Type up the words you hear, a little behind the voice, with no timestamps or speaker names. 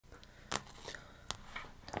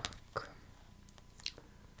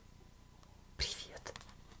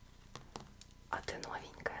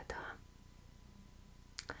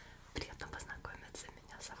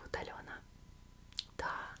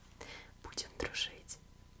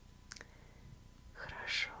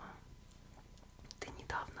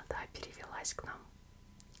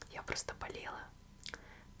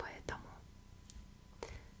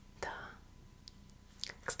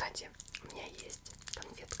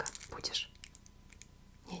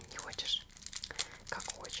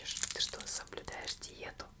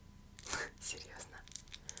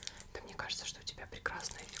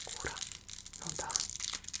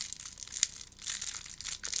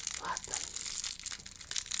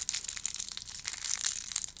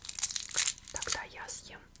сейчас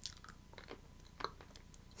ем.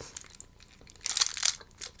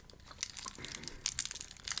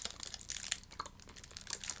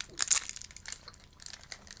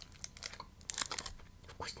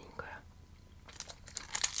 Вкусненькая.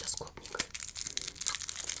 С клубникой.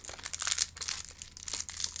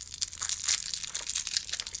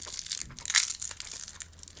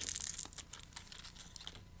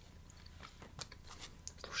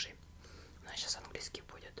 Слушай, у нас сейчас английский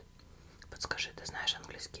будет. Подскажи, ты знаешь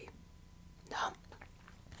английский? Да?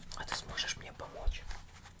 А ты сможешь мне помочь?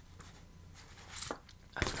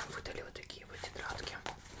 А то нам выдали вот такие вот тетрадки.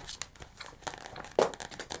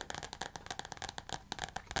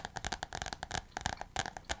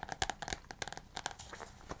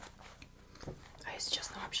 А если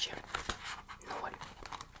честно, вообще ноль.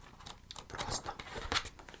 Просто.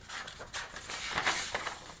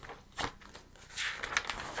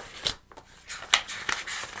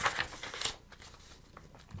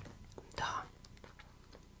 Да.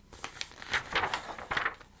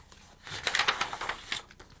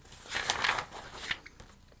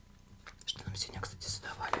 Что нам сегодня, кстати,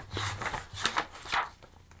 задавали?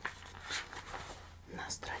 На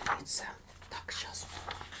странице. Так, сейчас.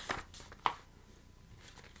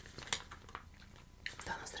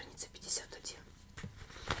 Да, на странице 51.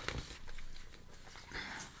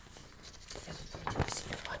 Я тут вроде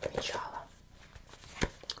себе отмечала.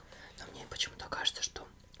 Но мне почему-то кажется, что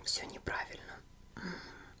все неправильно.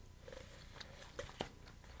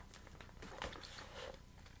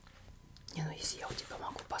 Не, ну если я у тебя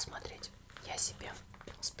могу посмотреть, я себе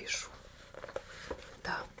спешу.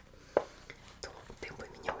 Да, то ты бы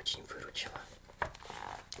меня очень выручила.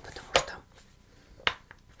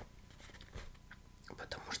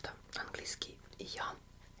 Потому что английский и я,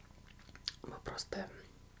 мы просто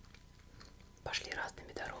пошли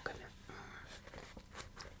разными дорогами.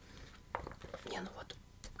 Не, ну вот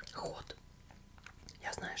ход.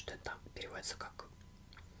 Я знаю, что это переводится как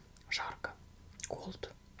жарко,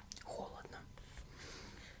 cold, холодно.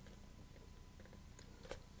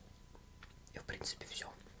 И в принципе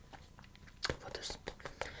все. Вот из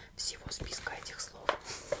всего списка этих слов.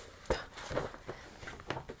 Да.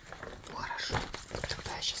 Ну хорошо.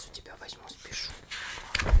 Тогда я сейчас у тебя возьму, спешу.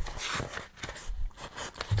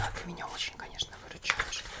 Да, ты меня очень, конечно,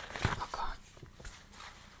 выручаешь. Ага.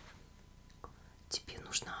 Тебе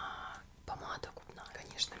нужна помада губная,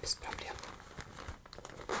 конечно, без проблем.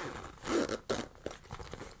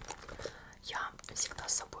 Я всегда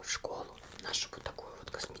с собой в школу ношу вот такую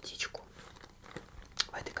вот косметичку.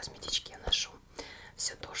 В этой косметичке я ношу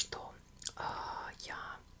все то, что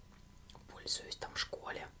я пользуюсь там в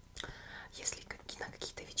школе. Если на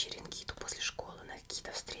какие-то вечеринки иду после школы, на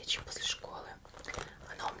какие-то встречи после школы,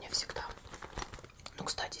 она у меня всегда. Ну,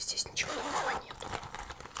 кстати, здесь ничего такого нету.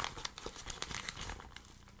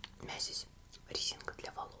 У меня здесь резинка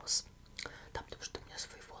для волос. Да, потому что у меня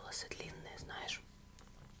свои волосы длинные, знаешь.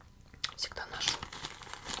 Всегда ношу.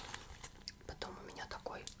 Потом у меня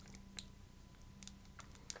такой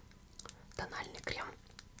тональный крем.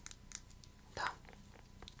 Да.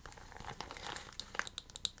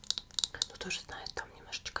 Ну, тоже, знаешь, там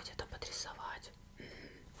немножечко где-то подрисовать.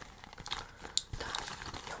 Да,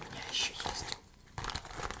 и у меня еще есть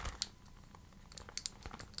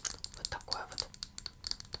вот такой вот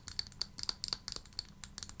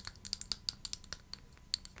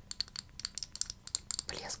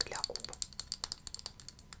блеск для губ.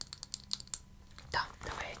 Да,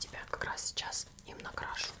 давай я тебя как раз сейчас им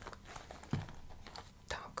накрашу.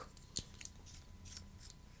 Так.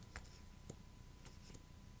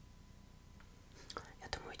 Я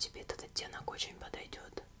думаю, тебе этот оттенок очень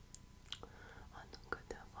подойдет. А ну-ка,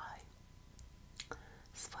 давай.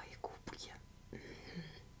 Свои губки.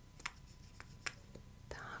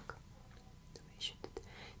 Так. Давай еще тут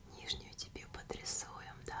нижнюю тебе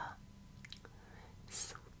подрисуем, да?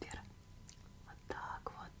 Супер. Вот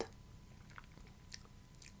так вот.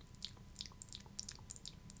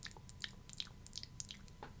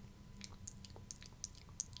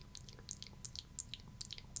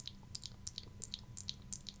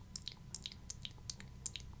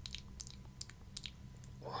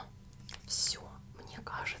 О, все, мне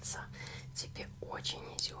кажется, тебе очень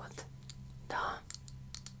идет. Да.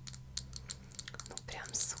 Ну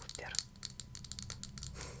прям супер.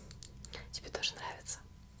 Тебе тоже нравится?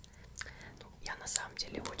 Ну, я на самом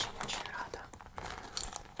деле очень-очень рада.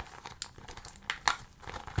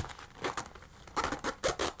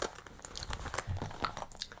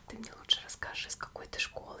 Ты мне лучше расскажи, с какой ты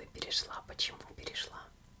школы перешла, почему перешла?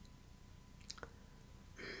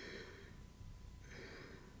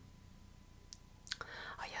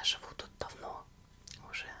 А я живу тут давно,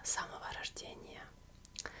 уже с самого рождения.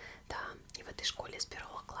 этой школе с 1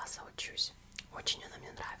 класса учусь. Очень она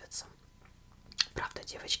мне нравится. Правда,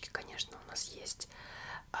 девочки, конечно, у нас есть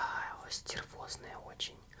стервозные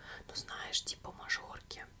очень. Ну, знаешь, типа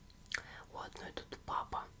мажорки. У одной тут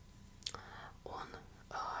папа. Он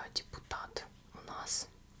депутат у нас.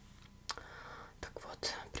 Так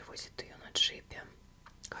вот, привозит ее на джипе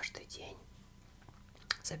каждый день.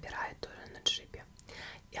 Забирает тоже на джипе.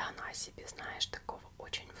 И она о себе, знаешь, такого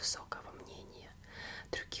очень высокого мнения.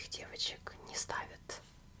 Других девочек не ставит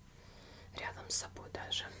рядом с собой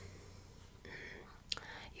даже.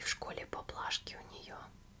 И в школе поблажки у нее,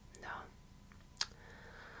 да.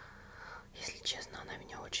 Если честно, она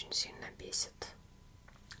меня очень сильно бесит.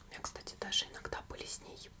 У меня, кстати, даже иногда были с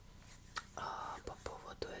ней по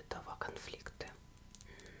поводу этого конфликты.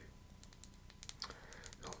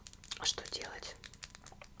 Ну, а что делать?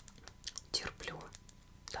 Терплю,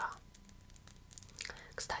 да.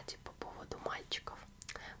 Кстати, по поводу мальчиков.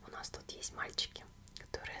 У нас тут есть мальчики,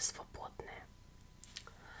 которые свободные.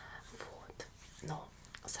 Вот. Но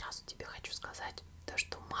сразу тебе хочу сказать, то,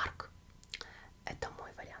 что Марк — это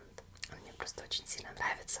мой вариант. Он мне просто очень сильно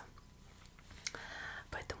нравится.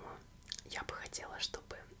 Поэтому я бы хотела,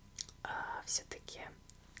 чтобы все-таки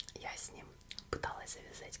я с ним пыталась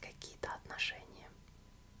завязать какие-то отношения.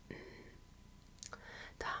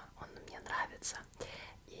 Да, он мне нравится.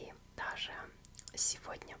 И даже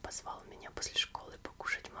сегодня позвал меня после школы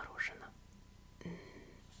покушать мороженое.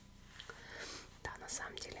 Да, на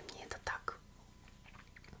самом деле мне это так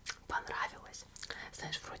понравилось.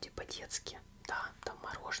 Знаешь, вроде по-детски, да, там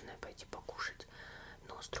мороженое пойти покушать.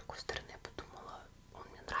 Но с другой стороны я подумала, он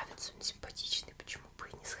мне нравится, он симпатичный, почему бы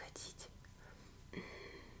и не сходить?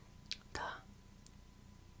 Да.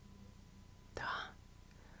 Да.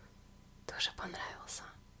 Тоже понравился.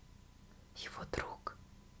 Его друг.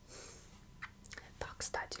 Да,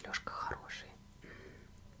 кстати, Лёшка хороший.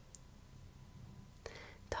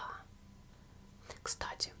 Да.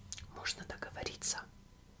 Кстати, можно договориться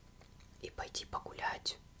и пойти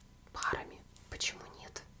погулять парами. Почему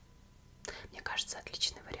нет? Мне кажется,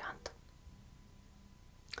 отличный вариант.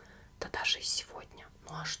 Да даже и сегодня.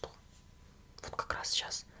 Ну а что? Вот как раз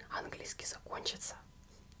сейчас английский закончится.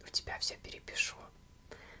 У тебя все перепишу.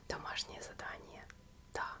 Домашнее задание.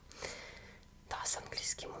 Да. Да, с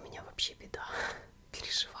английским у меня вообще беда.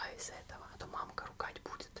 Переживаю из-за этого. А то мамка ругать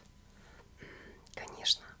будет.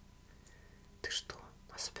 Конечно. Ты что?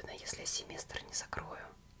 Особенно если я семестр не закрою.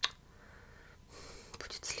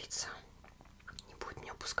 Будет злиться. Не будет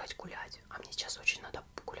меня пускать гулять. А мне сейчас очень надо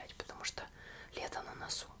погулять, потому что лето на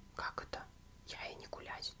носу. Как это? Я и не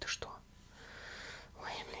гулять. Ты что?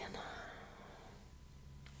 Ой, блин.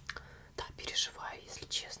 Да, переживаю, если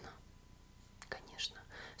честно. Конечно.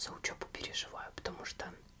 За учебу переживаю, потому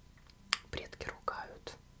что предки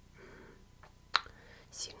ругают.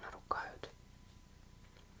 Сильно ругают.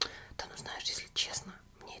 Да, ну знаешь, если честно,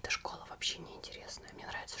 мне эта школа вообще не интересная. Мне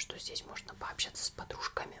нравится, что здесь можно пообщаться с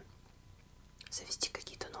подружками, завести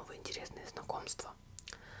какие-то новые интересные знакомства.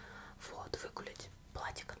 Вот, выгулять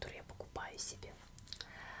платье, которое я покупаю себе,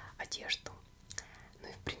 одежду. Ну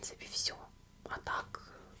и в принципе все. А так,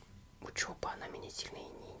 учеба, она меня сильно и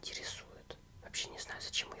не интересует. Вообще не знаю,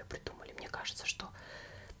 зачем ее придумали. Мне кажется, что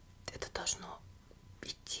это должно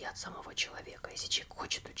идти от самого человека. Если человек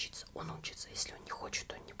хочет учиться, он учится. Если он не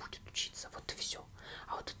хочет, он не будет учиться. Вот и все.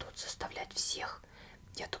 А вот это вот заставлять всех,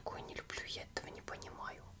 я такое не люблю, я этого не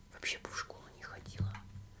понимаю. Вообще бы в школу не ходила.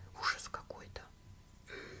 Ужас какой-то.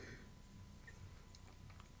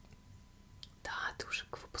 Да, ты уже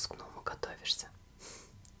к выпускному готовишься.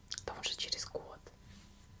 Да он же через год.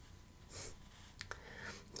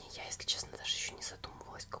 Не, я, если честно, даже еще не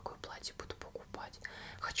задумывалась, какое платье буду покупать.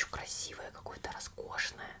 Хочу красивое, какое-то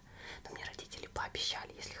роскошное. Но мне родители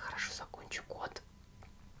пообещали, если хорошо закончу год,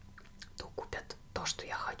 то купят то, что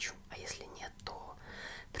я хочу. А если нет, то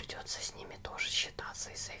придется с ними тоже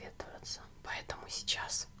считаться и советоваться. Поэтому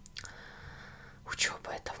сейчас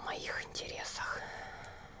учеба — это в моих интересах.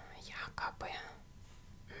 Якобы.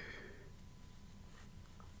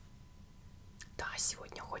 Да,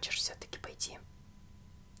 сегодня хочешь все-таки пойти?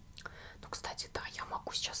 Ну, кстати, да, я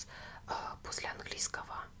могу сейчас после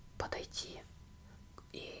английского подойти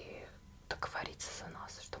и договориться за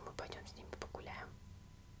нас, что мы пойдем с ними погуляем.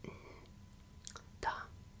 Да.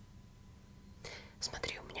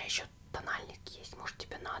 Смотри, у меня еще тональник есть, может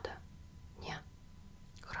тебе надо?